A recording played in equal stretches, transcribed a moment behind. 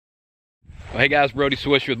Well, hey guys, Brody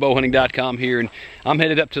Swisher with Bowhunting.com here, and I'm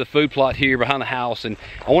headed up to the food plot here behind the house, and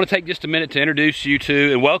I want to take just a minute to introduce you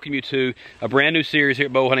to and welcome you to a brand new series here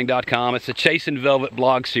at Bowhunting.com. It's a Chasing Velvet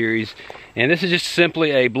blog series, and this is just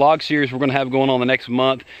simply a blog series we're going to have going on the next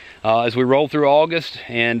month as we roll through August,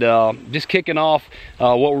 and just kicking off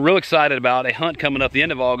what we're real excited about, a hunt coming up the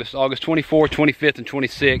end of August, August 24th, 25th, and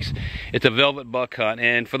 26th. It's a velvet buck hunt,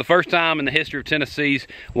 and for the first time in the history of Tennessee's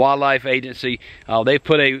Wildlife Agency, they've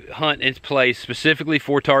put a hunt in place specifically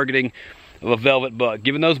for targeting of a velvet buck,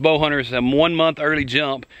 giving those bow hunters a 1 month early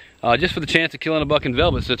jump just for the chance of killing a buck in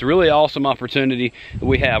velvet. So it's a really awesome opportunity that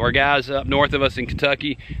we have. Our guys up north of us in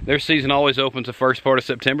Kentucky, their season always opens the first part of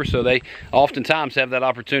September, so they oftentimes have that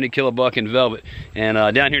opportunity to kill a buck in velvet. And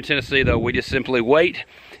down here in Tennessee, though, we just simply wait,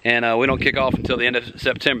 and we don't kick off until the end of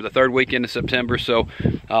September, the third weekend of September. So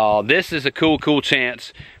this is a cool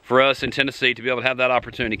chance for us in Tennessee to be able to have that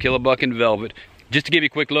opportunity to kill a buck in velvet. Just to give you a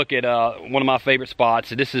quick look at one of my favorite spots.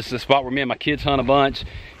 This is the spot where me and my kids hunt a bunch.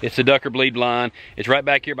 It's the Ducker Bleed Blind. It's right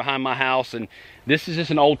back here behind my house, and this is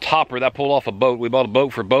just an old topper that I pulled off a boat. We bought a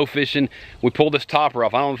boat for bow fishing. We pulled this topper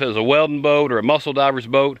off. I don't know if it was a welding boat or a mussel diver's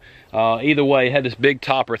boat. Either way, it had this big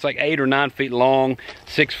topper. It's like 8 or 9 feet long,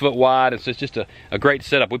 6 foot wide. So it's just a great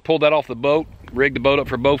setup. We pulled that off the boat, rigged the boat up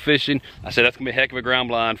for bow fishing. I said that's gonna be a heck of a ground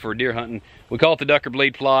blind for deer hunting. We call it the Ducker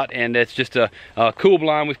Bleed plot, and it's just a cool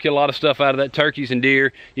blind. We've killed a lot of stuff out of that, turkeys and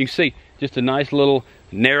deer. You can see just a nice little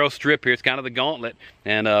narrow strip here. It's kind of the gauntlet,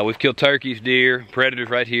 and we've killed turkeys, deer, predators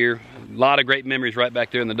right here. A lot of great memories right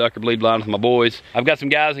back there in the Ducker Bleed Blind with my boys. I've got some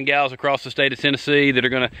guys and gals across the state of Tennessee that are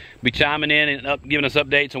going to be chiming in and giving us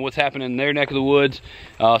updates on what's happening in their neck of the woods,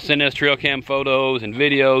 sending us trail cam photos and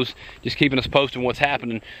videos, just keeping us posted on what's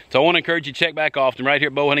happening. So I want to encourage you to check back often right here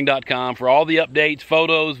at Bowhunting.com for all the updates,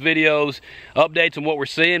 photos, videos, updates on what we're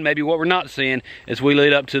seeing, maybe what we're not seeing, as we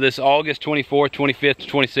lead up to this August 24th, 25th,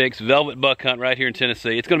 26th velvet buck hunt right here in Tennessee.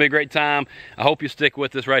 It's going to be a great time. I hope you stick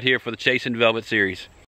with us right here for the Chasing Velvet series.